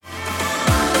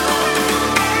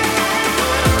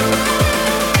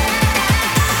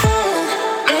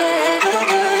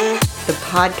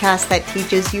podcast that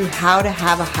teaches you how to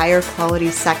have a higher quality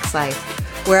sex life,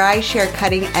 where I share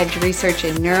cutting edge research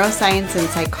in neuroscience and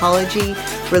psychology,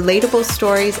 relatable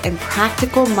stories, and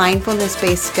practical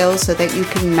mindfulness-based skills so that you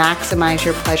can maximize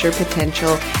your pleasure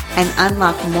potential and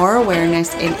unlock more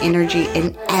awareness and energy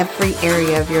in every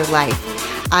area of your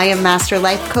life. I am Master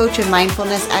Life Coach and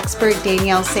Mindfulness Expert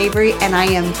Danielle Savory, and I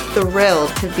am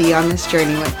thrilled to be on this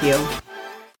journey with you.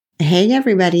 Hey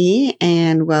everybody,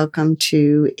 and welcome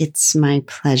to It's My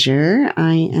Pleasure.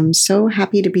 I am so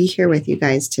happy to be here with you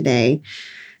guys today.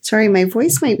 Sorry, my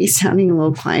voice might be sounding a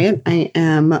little quiet. I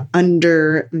am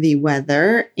under the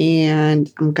weather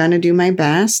and I'm going to do my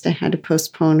best. I had to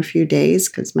postpone a few days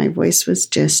because my voice was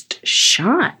just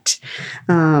shot.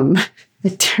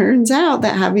 It turns out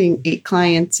that having 8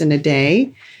 clients in a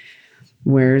day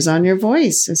wears on your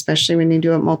voice, especially when you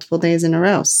do it multiple days in a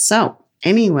row. So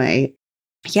anyway,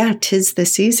 yeah, 'tis the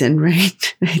season,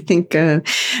 right? I think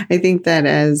that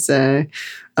as a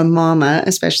mama,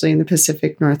 especially in the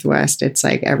Pacific Northwest, it's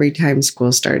like every time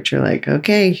school starts, you're like,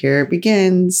 okay, here it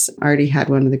begins. Already had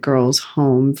one of the girls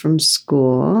home from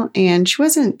school and she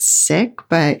wasn't sick,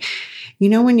 but you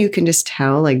know, when you can just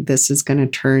tell like this is going to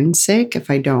turn sick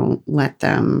if I don't let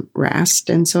them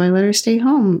rest. And so I let her stay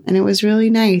home and it was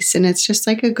really nice. And it's just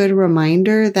like a good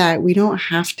reminder that we don't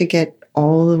have to get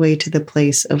all the way to the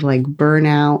place of like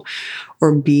burnout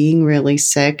or being really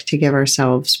sick to give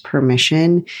ourselves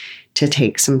permission to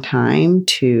take some time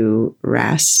to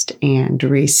rest and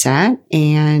reset.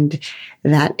 And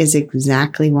that is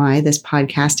exactly why this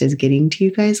podcast is getting to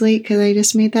you guys late, because I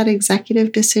just made that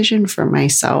executive decision for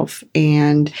myself.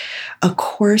 And of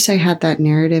course, I had that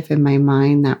narrative in my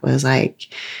mind that was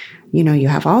like, you know, you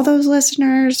have all those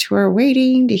listeners who are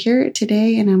waiting to hear it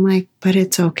today. And I'm like, but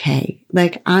it's okay.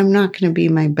 Like, I'm not going to be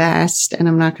my best and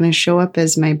I'm not going to show up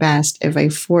as my best if I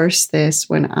force this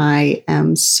when I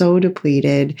am so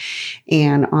depleted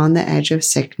and on the edge of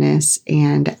sickness.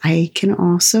 And I can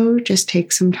also just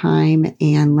take some time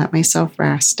and let myself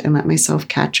rest and let myself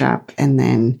catch up and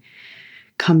then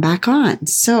come back on.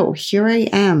 So here I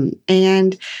am.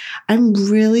 And I'm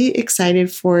really excited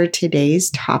for today's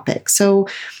topic.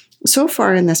 So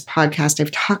far in this podcast,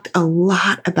 I've talked a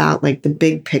lot about like the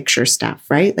big picture stuff,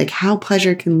 right? Like how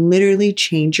pleasure can literally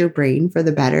change your brain for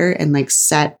the better and like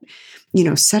set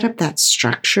up that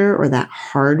structure or that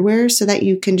hardware so that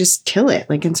you can just kill it,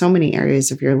 like in so many areas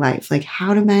of your life, like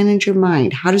how to manage your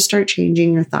mind, how to start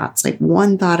changing your thoughts, like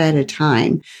one thought at a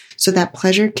time, so that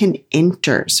pleasure can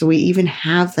enter. So we even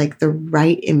have like the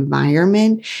right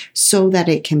environment so that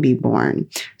it can be born,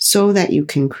 so that you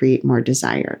can create more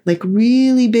desire. Like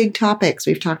really big topics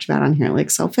we've talked about on here,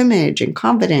 like self-image and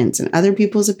confidence and other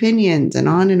people's opinions and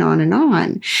on and on and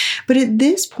on. But at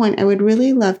this point, I would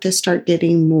really love to start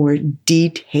getting more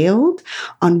detailed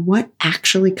on what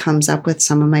actually comes up with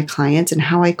some of my clients and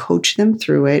how I coach them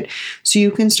through it. So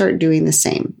you can start doing the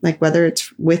same, like whether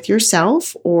it's with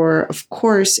yourself or of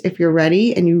course, if you're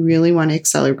ready and you really want to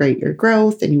accelerate your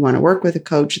growth and you want to work with a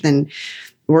coach, then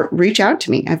reach out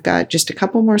to me. I've got just a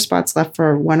couple more spots left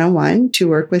for one-on-one to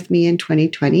work with me in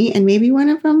 2020. And maybe one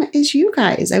of them is you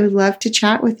guys. I would love to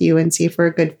chat with you and see if we're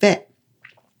a good fit.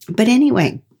 But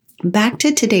anyway, back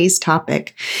to today's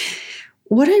topic.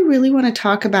 What I really want to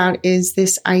talk about is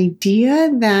this idea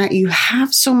that you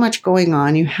have so much going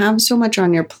on. You have so much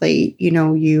on your plate. You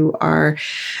know, you are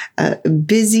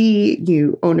busy,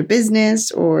 you own a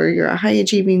business, or you're a high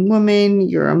achieving woman,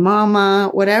 you're a mama,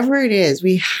 whatever it is.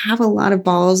 We have a lot of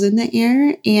balls in the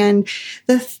air. And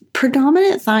the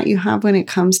predominant thought you have when it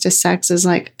comes to sex is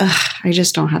like, I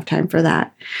just don't have time for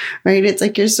that, right? It's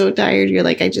like you're so tired. You're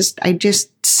like, I just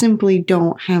simply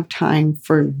don't have time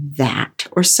for that,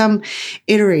 or some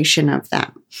iteration of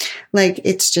that. Like,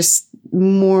 it's just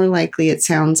more likely it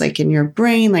sounds like in your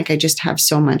brain, like I just have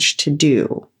so much to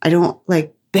do. I don't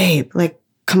like, babe, like,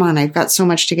 come on, I've got so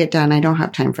much to get done. I don't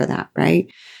have time for that, right?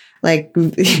 Like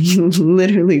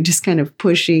literally just kind of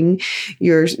pushing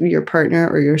your partner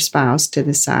or your spouse to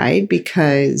the side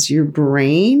because your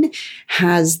brain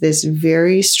has this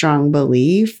very strong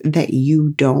belief that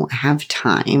you don't have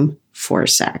time for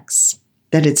sex,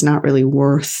 that it's not really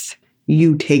worth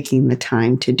you taking the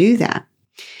time to do that.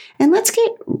 And let's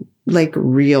get like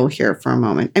real here for a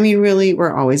moment. I mean, really,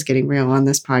 we're always getting real on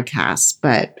this podcast,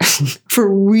 but for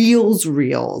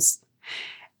reals,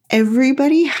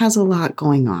 everybody has a lot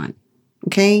going on.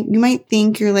 Okay. You might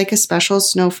think you're like a special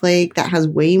snowflake that has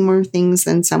way more things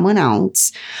than someone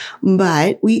else,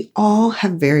 but we all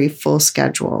have very full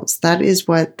schedules. That is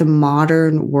what the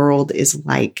modern world is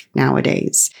like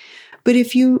nowadays. But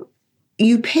if you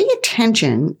pay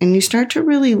attention and you start to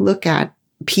really look at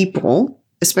people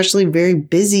especially very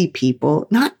busy people,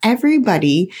 not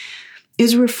everybody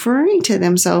is referring to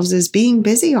themselves as being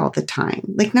busy all the time.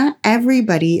 Like not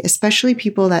everybody, especially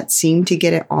people that seem to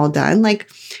get it all done.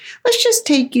 Like let's just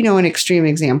take, an extreme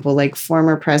example, like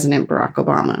former President Barack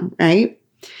Obama, right?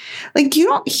 Like you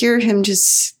don't hear him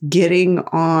just getting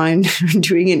on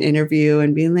doing an interview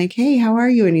and being like, hey, how are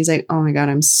you? And he's like, oh my God,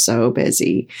 I'm so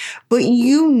busy. But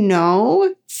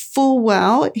full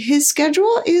well, his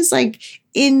schedule is like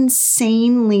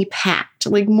insanely packed,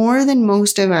 like more than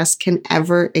most of us can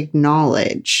ever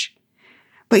acknowledge.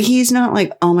 But he's not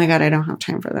like, oh my God, I don't have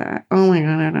time for that. Oh my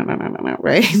God, no,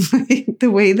 right? Like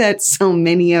the way that so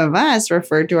many of us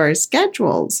refer to our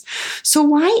schedules. So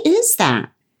why is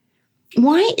that?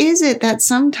 Why is it that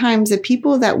sometimes the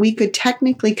people that we could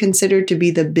technically consider to be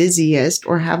the busiest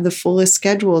or have the fullest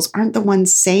schedules aren't the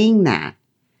ones saying that?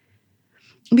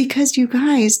 Because you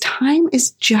guys, time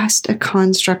is just a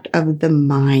construct of the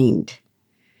mind.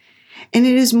 And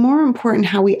it is more important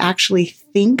how we actually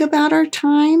think about our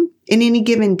time in any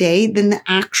given day than the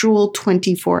actual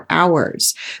 24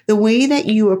 hours. The way that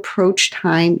you approach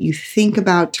time, you think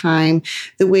about time,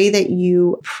 the way that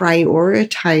you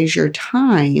prioritize your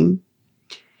time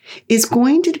is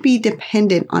going to be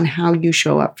dependent on how you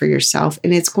show up for yourself.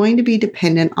 And it's going to be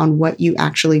dependent on what you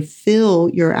actually fill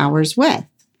your hours with.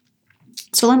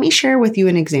 So let me share with you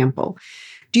an example.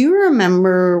 Do you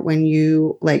remember when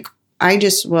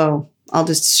I'll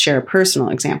just share a personal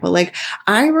example. Like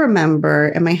I remember,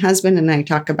 and my husband and I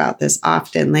talk about this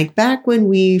often, like back when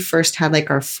we first had like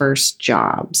our first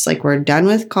jobs, like we're done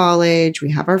with college,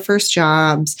 we have our first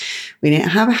jobs, we didn't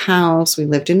have a house, we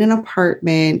lived in an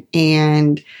apartment,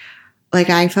 and like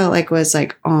I felt like was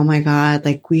like, oh my God,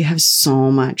 like we have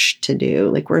so much to do.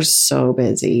 Like we're so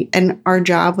busy. And our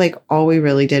job, like all we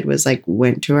really did was like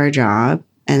went to our job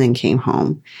and then came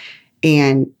home.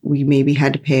 And we maybe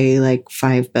had to pay like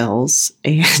 5 bills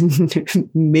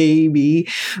and maybe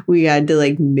we had to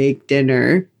like make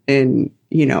dinner and,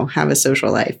 have a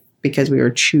social life because we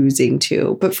were choosing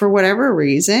to. But for whatever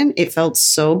reason, it felt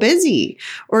so busy.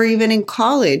 Or even in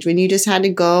college when you just had to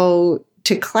go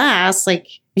to class, like,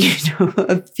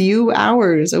 a few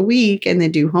hours a week and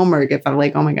then do homework. It felt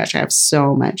like, oh my gosh, I have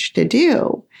so much to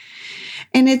do.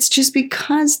 And it's just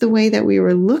because the way that we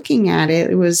were looking at it,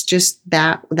 it was just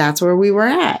that's where we were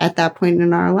at that point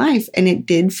in our life. And it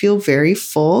did feel very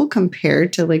full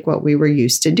compared to like what we were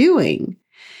used to doing.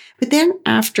 But then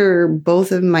after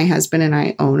both of my husband and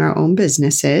I own our own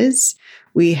businesses,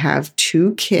 we have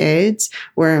 2 kids,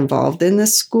 we're involved in the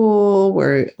school,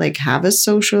 we're like have a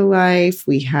social life,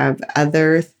 we have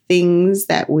other things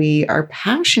that we are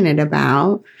passionate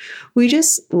about. We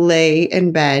just lay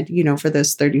in bed, for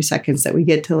those 30 seconds that we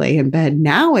get to lay in bed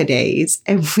nowadays,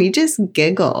 and we just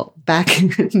giggle back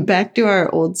to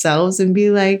our old selves and be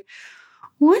like,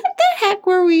 what the heck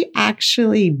were we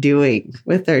actually doing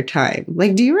with our time?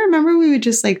 Like, do you remember we would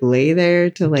just like lay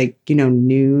there to like,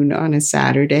 noon on a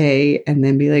Saturday and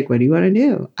then be like, what do you want to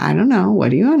do? I don't know. What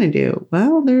do you want to do?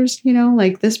 Well, there's,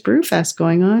 like this brew fest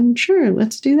going on. Sure,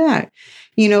 let's do that.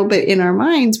 But in our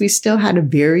minds, we still had a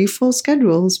very full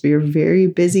schedules. We were very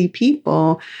busy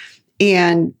people.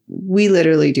 And we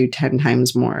literally do 10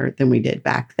 times more than we did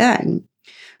back then.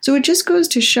 So it just goes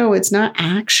to show it's not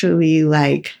actually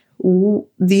like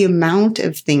the amount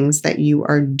of things that you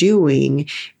are doing.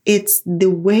 It's the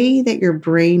way that your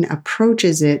brain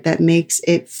approaches it that makes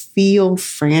it feel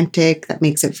frantic, that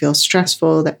makes it feel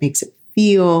stressful, that makes it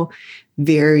feel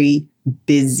very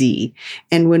busy.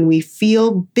 And when we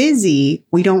feel busy,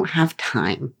 we don't have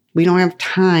time. We don't have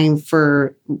time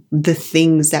for the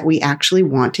things that we actually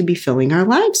want to be filling our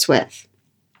lives with.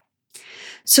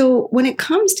 So when it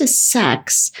comes to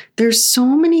sex, there's so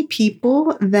many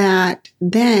people that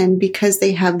then, because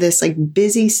they have this like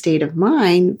busy state of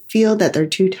mind, feel that they're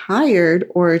too tired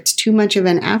or it's too much of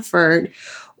an effort,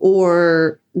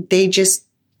 or they just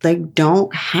like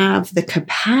don't have the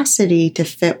capacity to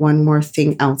fit one more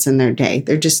thing else in their day.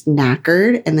 They're just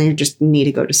knackered and they just need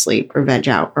to go to sleep or veg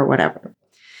out or whatever.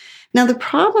 Now, the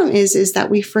problem is that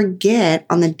we forget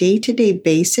on the day-to-day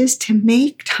basis to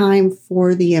make time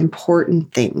for the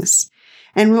important things.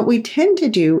 And what we tend to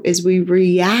do is we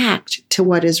react to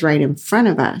what is right in front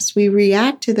of us. We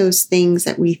react to those things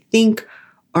that we think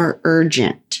are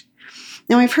urgent.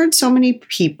 Now, I've heard so many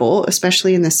people,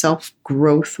 especially in the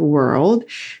self-growth world,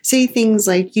 say things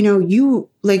like, you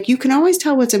can always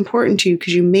tell what's important to you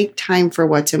because you make time for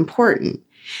what's important.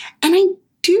 And I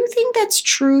do think that's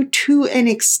true to an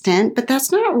extent, but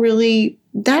that's not really,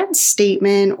 that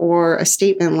statement or a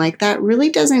statement like that really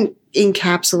doesn't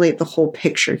encapsulate the whole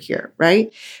picture here,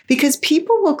 right? Because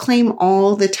people will claim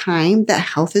all the time that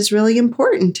health is really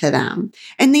important to them,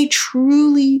 and they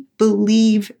truly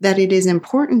believe that it is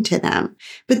important to them.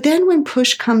 But then when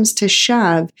push comes to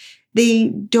shove, they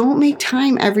don't make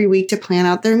time every week to plan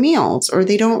out their meals, or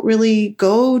they don't really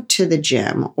go to the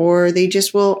gym, or they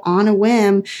just will on a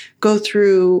whim go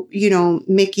through,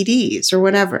 Mickey D's or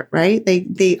whatever, right?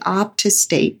 They opt to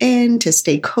stay in, to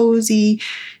stay cozy,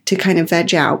 to kind of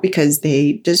veg out because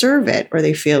they deserve it, or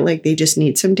they feel like they just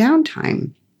need some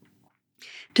downtime.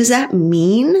 Does that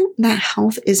mean that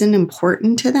health isn't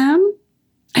important to them?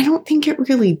 I don't think it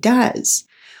really does.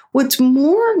 What's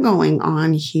more going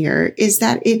on here is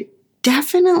that it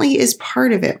definitely is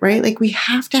part of it, right? Like we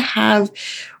have to have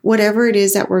whatever it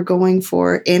is that we're going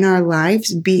for in our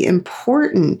lives be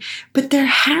important, but there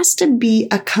has to be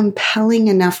a compelling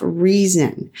enough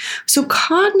reason. So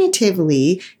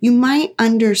cognitively, you might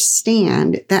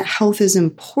understand that health is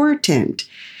important,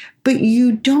 but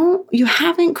you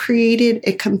haven't created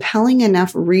a compelling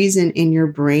enough reason in your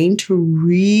brain to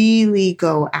really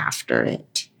go after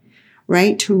it.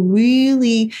 Right? To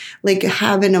really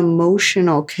have an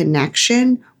emotional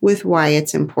connection with why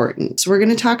it's important. So we're going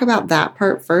to talk about that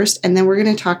part first, and then we're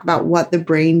going to talk about what the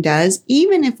brain does,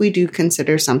 even if we do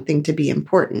consider something to be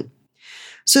important.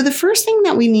 So the first thing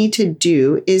that we need to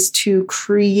do is to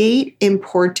create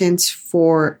importance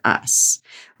for us.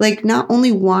 Not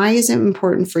only why is it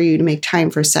important for you to make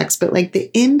time for sex, but the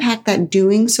impact that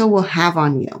doing so will have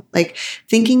on you.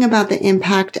 Thinking about the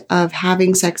impact of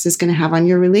having sex is going to have on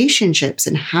your relationships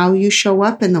and how you show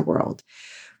up in the world.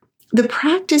 The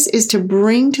practice is to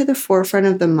bring to the forefront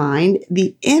of the mind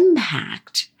the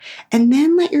impact, and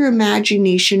then let your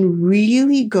imagination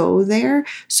really go there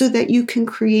so that you can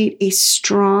create a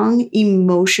strong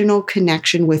emotional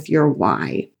connection with your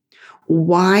why.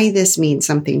 Why this means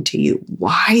something to you,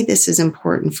 why this is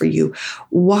important for you,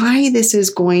 why this is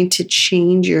going to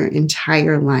change your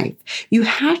entire life. You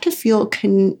have to feel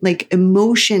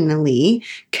emotionally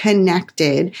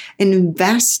connected and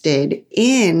invested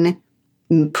in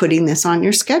putting this on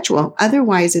your schedule.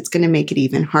 Otherwise, it's going to make it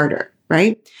even harder,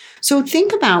 right? So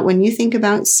think about when you think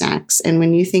about sex and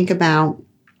when you think about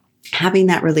having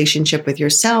that relationship with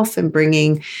yourself and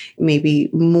bringing maybe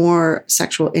more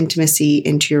sexual intimacy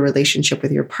into your relationship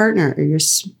with your partner or your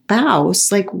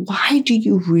spouse, why do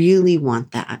you really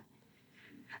want that?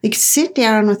 Sit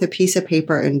down with a piece of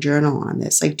paper and journal on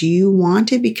this. Do you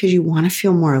want it because you want to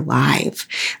feel more alive?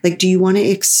 Do you want to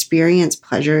experience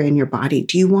pleasure in your body?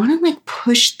 Do you want to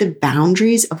push the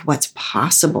boundaries of what's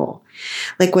possible?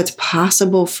 What's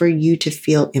possible for you to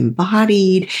feel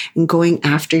embodied and going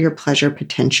after your pleasure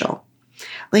potential?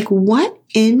 What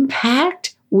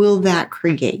impact will that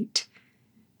create?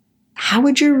 How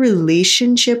would your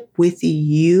relationship with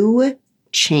you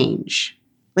change?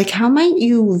 How might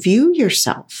you view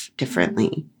yourself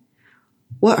differently?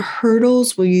 What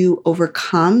hurdles will you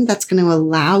overcome that's going to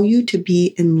allow you to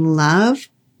be in love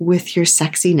with your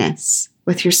sexiness,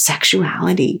 with your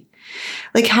sexuality?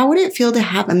 How would it feel to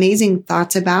have amazing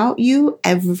thoughts about you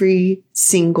every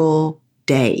single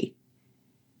day?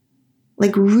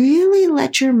 Really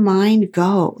let your mind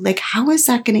go. How is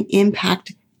that going to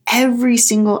impact every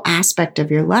single aspect of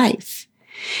your life?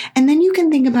 And then you can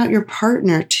think about your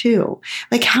partner too.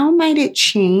 How might it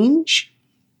change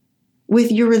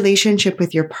with your relationship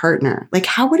with your partner?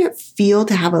 How would it feel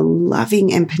to have a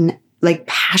loving and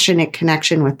passionate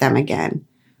connection with them again?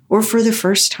 Or for the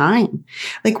first time?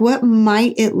 What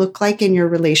might it look like in your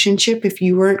relationship if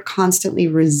you weren't constantly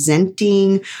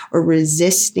resenting or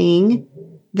resisting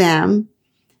them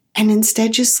and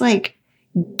instead just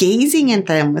gazing at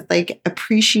them with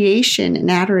appreciation and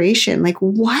adoration?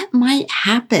 What might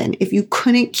happen if you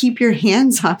couldn't keep your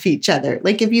hands off each other?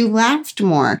 If you laughed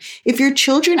more, if your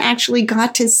children actually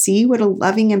got to see what a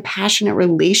loving and passionate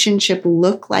relationship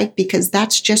looked like, because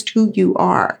that's just who you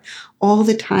are all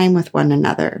the time with one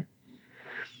another.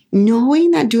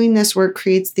 Knowing that doing this work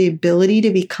creates the ability to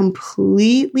be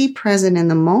completely present in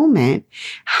the moment,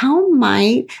 how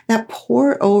might that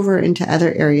pour over into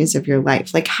other areas of your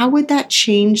life? How would that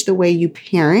change the way you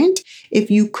parent if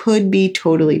you could be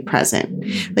totally present?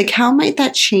 How might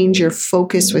that change your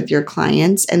focus with your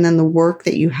clients and then the work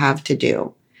that you have to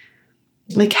do?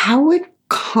 How would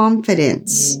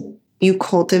confidence you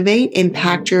cultivate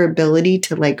impact your ability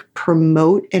to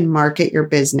promote and market your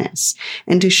business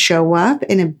and to show up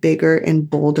in a bigger and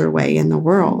bolder way in the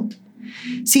world?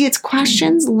 See, it's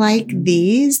questions like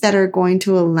these that are going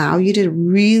to allow you to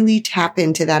really tap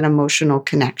into that emotional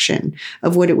connection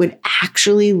of what it would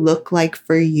actually look like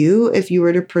for you if you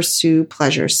were to pursue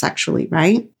pleasure sexually,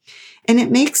 right? And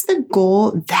it makes the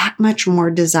goal that much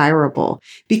more desirable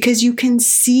because you can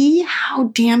see how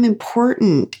damn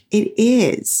important it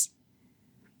is.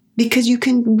 Because you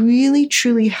can really,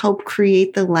 truly help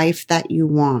create the life that you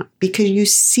want because you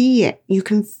see it, you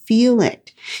can feel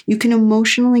it, you can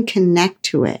emotionally connect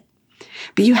to it.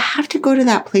 But you have to go to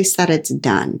that place that it's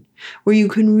done, where you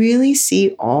can really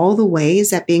see all the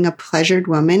ways that being a pleasured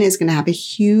woman is going to have a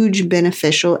huge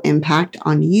beneficial impact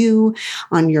on you,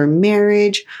 on your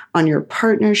marriage, on your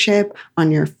partnership,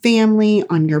 on your family,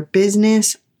 on your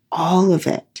business, all of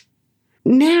it.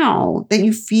 Now that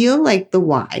you feel like the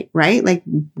why, right? Like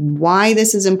why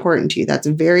this is important to you, that's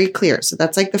very clear. So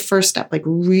that's like the first step, like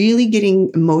really getting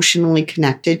emotionally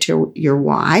connected to your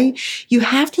why. You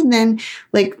have to then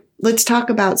let's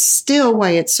talk about still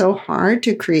why it's so hard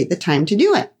to create the time to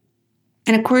do it.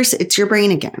 And of course, it's your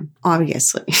brain again,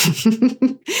 obviously.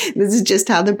 This is just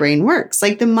how the brain works.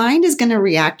 Like the mind is going to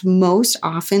react most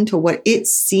often to what it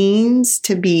seems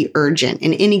to be urgent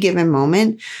in any given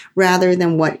moment rather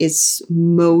than what is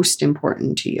most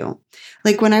important to you.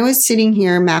 Like when I was sitting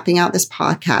here mapping out this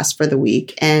podcast for the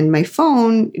week and my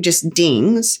phone just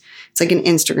dings, it's like an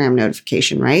Instagram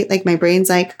notification, right? Like my brain's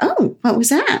like, oh, what was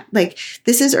that? Like,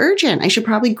 this is urgent. I should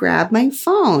probably grab my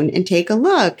phone and take a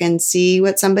look and see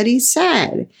what somebody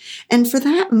said. And for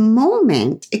that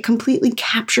moment, it completely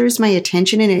captures my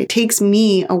attention and it takes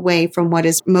me away from what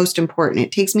is most important.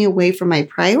 It takes me away from my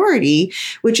priority,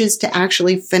 which is to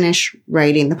actually finish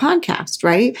writing the podcast,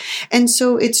 right? And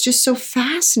so it's just so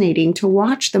fascinating to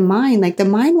watch the mind. Like the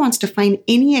mind wants to find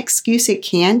any excuse it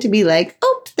can to be like,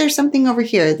 oh, there's something over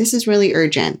here. This is really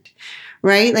urgent,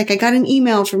 right? Like I got an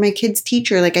email from my kid's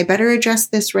teacher. Like I better address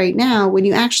this right now when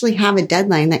you actually have a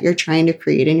deadline that you're trying to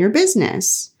create in your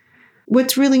business.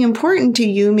 What's really important to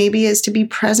you maybe is to be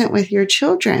present with your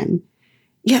children.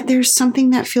 Yet there's something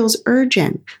that feels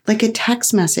urgent, like a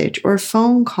text message or a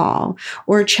phone call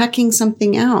or checking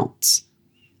something else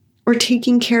or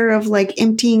taking care of like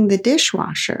emptying the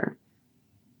dishwasher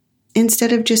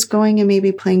instead of just going and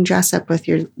maybe playing dress up with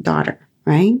your daughter,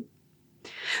 right?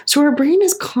 So our brain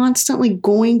is constantly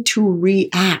going to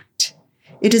react.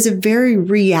 It is a very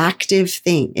reactive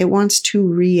thing. It wants to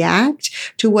react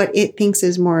to what it thinks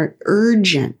is more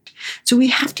urgent. So we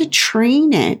have to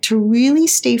train it to really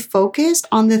stay focused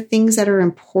on the things that are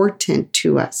important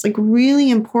to us, like really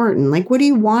important. Like, what do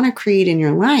you want to create in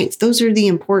your life? Those are the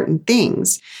important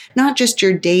things, not just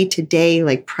your day-to-day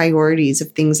like priorities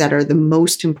of things that are the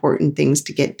most important things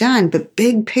to get done, but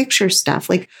big picture stuff.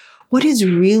 Like, what is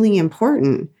really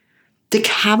important? To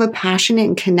have a passionate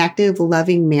and connective,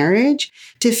 loving marriage,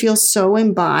 to feel so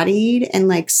embodied and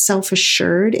like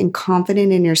self-assured and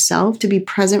confident in yourself, to be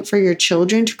present for your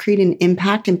children, to create an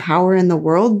impact and power in the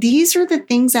world. These are the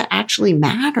things that actually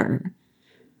matter.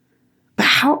 But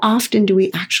how often do we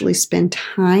actually spend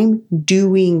time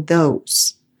doing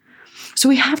those? So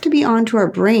we have to be onto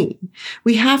our brain.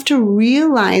 We have to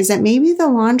realize that maybe the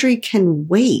laundry can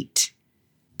wait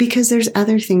because there's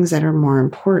other things that are more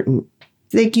important.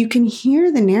 Like you can hear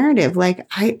the narrative, like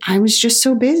I was just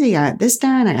so busy. I got this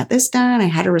done. I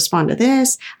had to respond to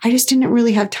this. I just didn't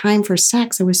really have time for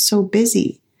sex. I was so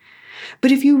busy.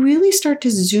 But if you really start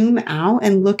to zoom out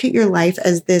and look at your life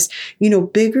as this,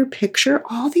 bigger picture,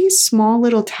 all these small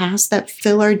little tasks that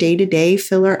fill our day to day,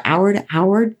 fill our hour to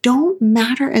hour, don't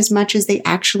matter as much as they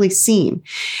actually seem.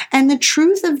 And the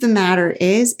truth of the matter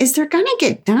is they're going to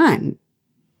get done.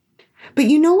 But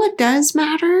you know what does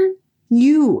matter?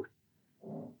 You.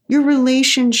 Your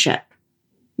relationship,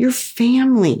 your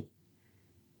family,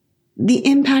 the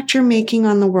impact you're making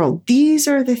on the world. These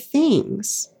are the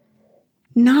things,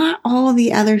 not all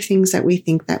the other things that we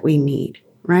think that we need,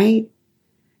 right?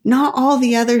 Not all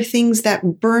the other things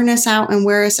that burn us out and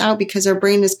wear us out because our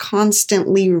brain is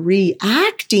constantly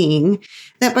reacting,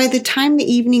 that by the time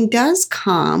the evening does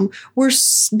come, we're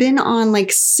been on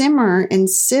like simmer and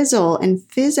sizzle and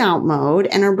fizz out mode.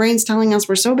 And our brain's telling us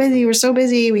we're so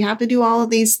busy, we have to do all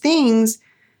of these things,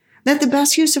 that the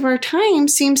best use of our time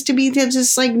seems to be to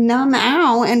just like numb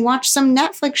out and watch some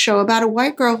Netflix show about a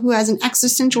white girl who has an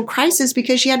existential crisis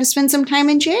because she had to spend some time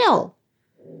in jail.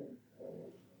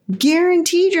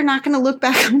 Guaranteed you're not going to look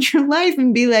back on your life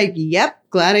and be like, yep,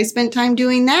 glad I spent time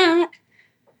doing that.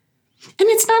 And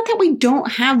it's not that we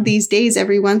don't have these days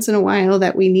every once in a while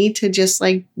that we need to just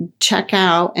like check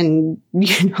out and,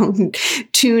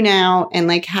 tune out and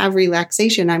like have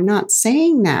relaxation. I'm not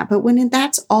saying that. But when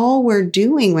that's all we're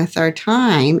doing with our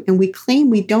time and we claim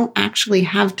we don't actually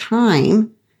have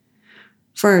time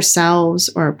for ourselves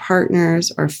or our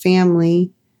partners or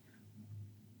family,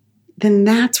 then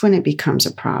that's when it becomes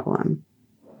a problem.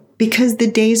 Because the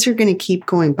days are going to keep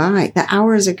going by. The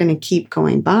hours are going to keep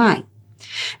going by.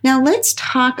 Now let's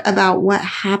talk about what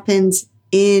happens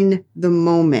in the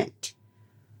moment,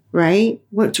 right?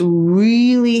 What's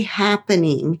really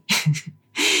happening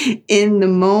in the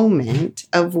moment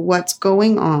of what's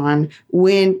going on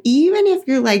when, even if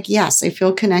you're like, yes, I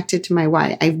feel connected to my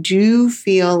why. I do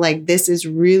feel like this is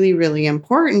really, really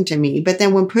important to me. But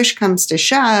then when push comes to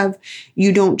shove,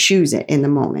 you don't choose it in the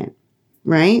moment,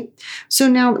 right? So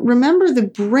now remember, the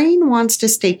brain wants to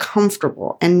stay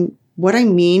comfortable. And what I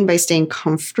mean by staying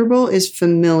comfortable is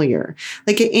familiar.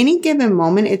 Like at any given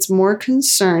moment, it's more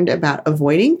concerned about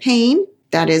avoiding pain.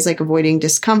 That is like avoiding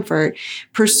discomfort,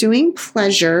 pursuing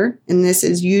pleasure. And this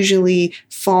is usually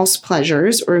false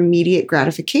pleasures or immediate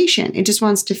gratification. It just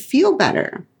wants to feel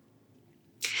better.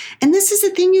 And this is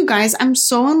the thing, you guys, I'm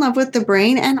so in love with the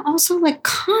brain. And also like,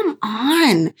 come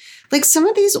on, like some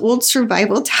of these old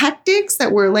survival tactics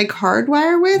that we're like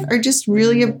hardwired with are just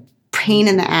really a pain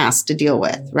in the ass to deal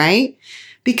with, right?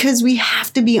 Because we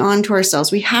have to be onto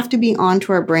ourselves. We have to be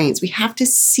onto our brains. We have to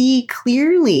see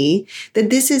clearly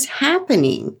that this is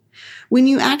happening. When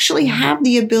you actually have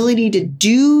the ability to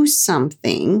do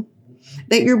something,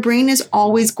 that your brain is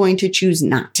always going to choose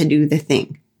not to do the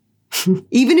thing.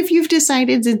 Even if you've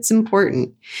decided it's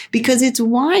important, because it's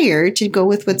wired to go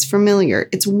with what's familiar.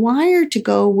 It's wired to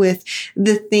go with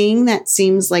the thing that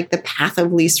seems like the path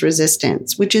of least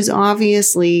resistance, which is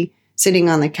obviously sitting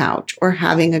on the couch or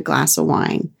having a glass of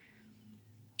wine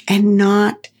and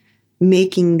not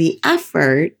making the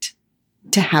effort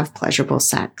to have pleasurable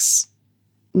sex.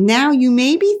 Now you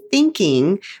may be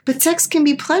thinking, but sex can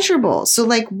be pleasurable. So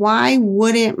like, why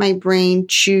wouldn't my brain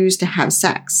choose to have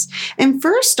sex? And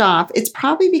first off, it's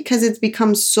probably because it's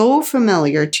become so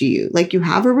familiar to you. Like you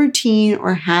have a routine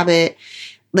or habit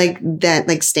like that,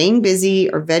 like staying busy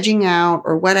or vegging out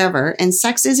or whatever. And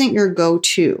sex isn't your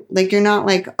go-to. Like you're not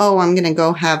like, oh, I'm going to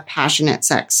go have passionate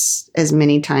sex as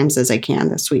many times as I can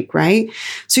this week, right?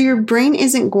 So your brain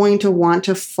isn't going to want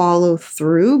to follow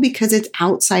through because it's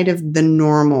outside of the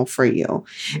normal for you.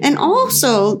 And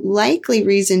also likely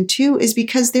reason too is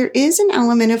because there is an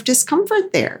element of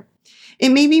discomfort there. It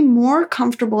may be more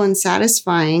comfortable and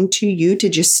satisfying to you to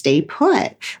just stay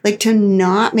put, like to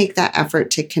not make that effort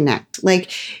to connect.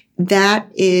 Like that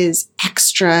is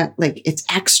extra, like it's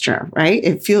extra, right?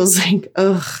 It feels like,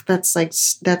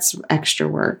 that's extra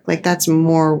work. Like that's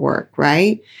more work,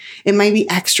 right? It might be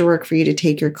extra work for you to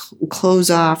take your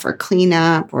clothes off or clean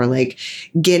up or like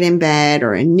get in bed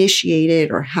or initiate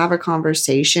it or have a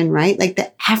conversation, right? Like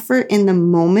the effort in the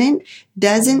moment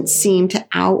doesn't seem to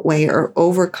outweigh or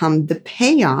overcome the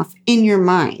payoff in your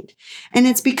mind. And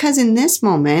it's because in this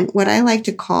moment, what I like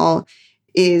to call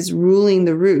is ruling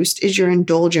the roost is your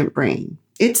indulgent brain.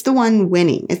 It's the one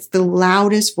winning. It's the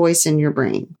loudest voice in your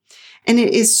brain. And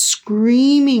it is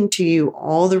screaming to you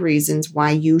all the reasons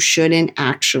why you shouldn't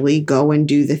actually go and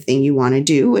do the thing you want to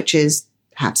do, which is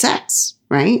have sex,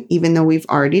 right? Even though we've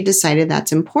already decided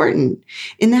that's important.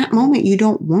 In that moment, you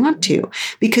don't want to,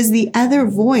 because the other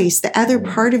voice, the other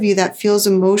part of you that feels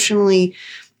emotionally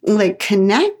like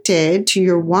connected to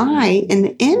your why and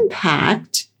the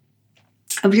impact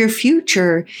of your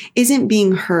future isn't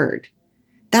being heard.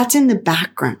 That's in the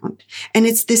background. And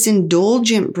it's this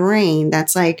indulgent brain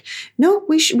that's like, no,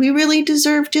 we really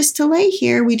deserve just to lay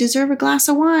here. We deserve a glass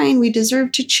of wine. We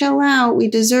deserve to chill out. We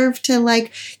deserve to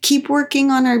like keep working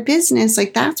on our business.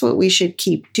 Like that's what we should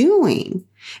keep doing.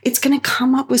 It's going to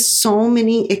come up with so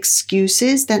many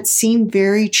excuses that seem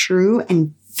very true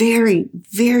and very,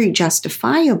 very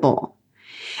justifiable.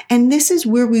 And this is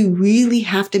where we really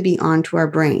have to be onto our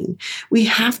brain. We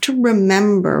have to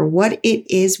remember what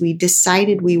it is we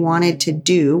decided we wanted to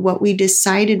do, what we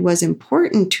decided was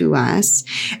important to us,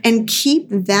 and keep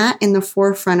that in the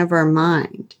forefront of our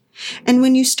mind. And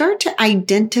when you start to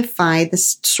identify the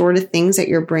sort of things that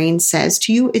your brain says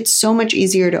to you, it's so much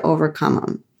easier to overcome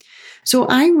them. So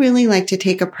I really like to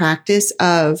take a practice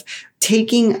of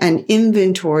taking an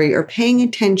inventory or paying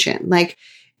attention. Like,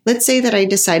 let's say that I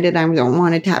decided I don't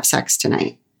want to have sex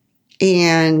tonight,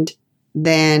 and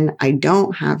then I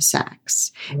don't have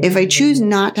sex. If I choose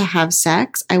not to have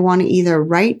sex, I want to either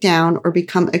write down or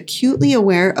become acutely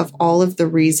aware of all of the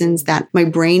reasons that my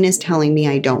brain is telling me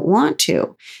I don't want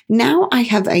to. Now I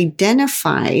have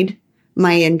identified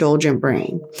my indulgent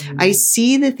brain. I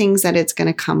see the things that it's going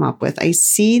to come up with. I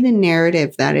see the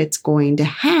narrative that it's going to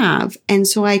have. And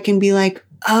so I can be like,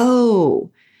 oh,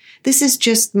 this is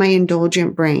just my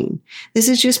indulgent brain. This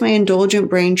is just my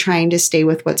indulgent brain trying to stay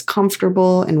with what's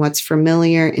comfortable and what's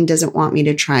familiar and doesn't want me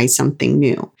to try something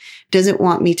new. Doesn't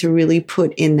want me to really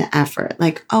put in the effort.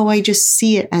 Like, oh, I just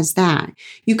see it as that.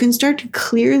 You can start to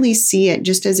clearly see it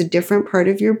just as a different part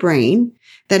of your brain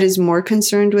that is more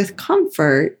concerned with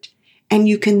comfort. and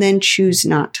you can then choose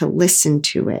not to listen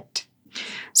to it.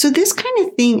 So this kind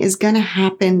of thing is going to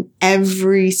happen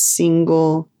every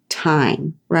single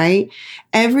time, right?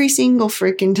 Every single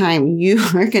freaking time you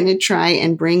are going to try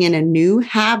and bring in a new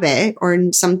habit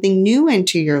or something new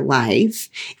into your life,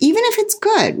 even if it's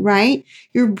good, right?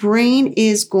 Your brain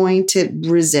is going to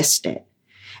resist it.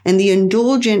 And the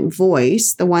indulgent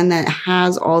voice, the one that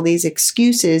has all these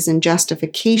excuses and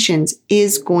justifications,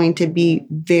 is going to be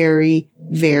very,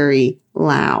 very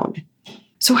loud.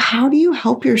 So how do you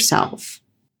help yourself?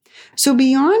 So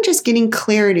beyond just getting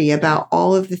clarity about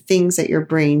all of the things that your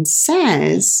brain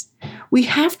says, we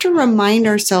have to remind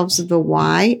ourselves of the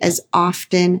why as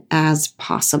often as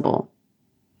possible,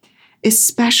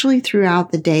 especially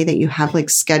throughout the day that you have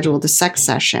scheduled a sex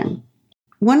session.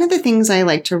 One of the things I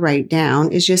like to write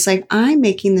down is just I'm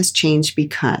making this change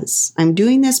because I'm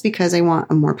doing this because I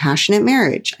want a more passionate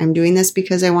marriage. I'm doing this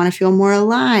because I want to feel more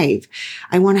alive.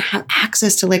 I want to have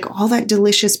access to all that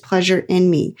delicious pleasure in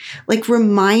me.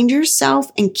 Remind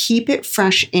yourself and keep it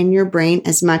fresh in your brain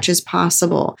as much as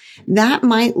possible. That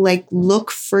might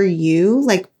look for you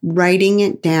writing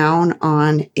it down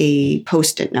on a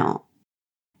Post-it note.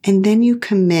 And then you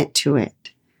commit to it.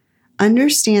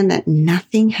 Understand that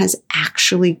nothing has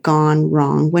actually gone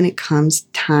wrong when it comes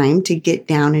time to get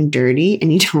down and dirty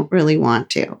and you don't really want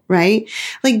to, right?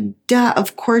 Duh,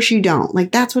 of course you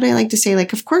don't. That's what I like to say.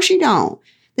 Of course you don't.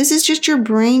 This is just your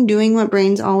brain doing what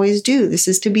brains always do. This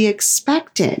is to be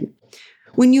expected.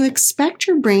 When you expect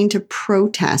your brain to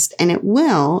protest, and it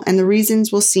will, and the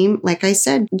reasons will seem, like I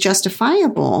said,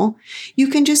 justifiable, you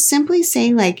can just simply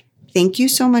say thank you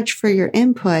so much for your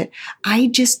input. I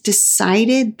just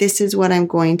decided this is what I'm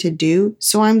going to do,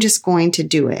 so I'm just going to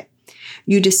do it.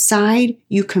 You decide,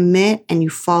 you commit, and you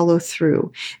follow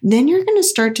through. Then you're going to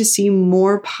start to see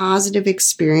more positive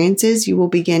experiences. You will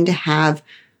begin to have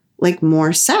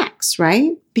more sex,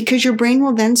 right? Because your brain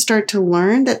will then start to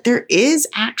learn that there is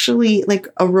actually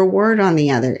a reward on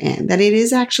the other end, that it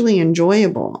is actually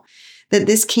enjoyable, that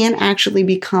this can actually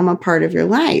become a part of your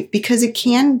life because it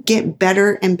can get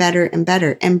better and better and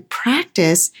better, and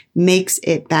practice makes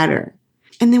it better.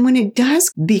 And then when it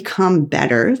does become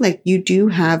better, you do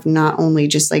have not only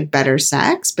just better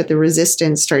sex, but the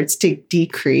resistance starts to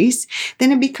decrease,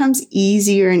 then it becomes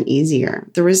easier and easier.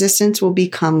 The resistance will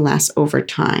become less over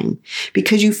time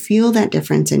because you feel that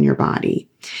difference in your body.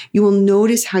 You will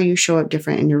notice how you show up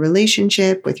different in your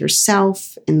relationship, with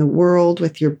yourself, in the world,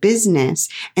 with your business.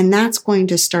 And that's going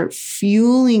to start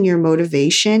fueling your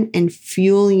motivation and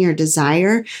fueling your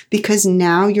desire because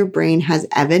now your brain has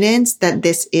evidence that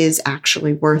this is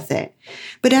actually worth it.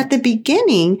 But at the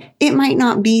beginning, it might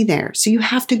not be there. So you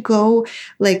have to go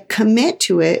commit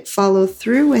to it, follow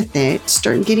through with it,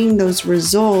 start getting those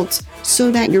results so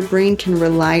that your brain can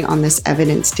rely on this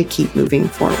evidence to keep moving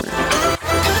forward.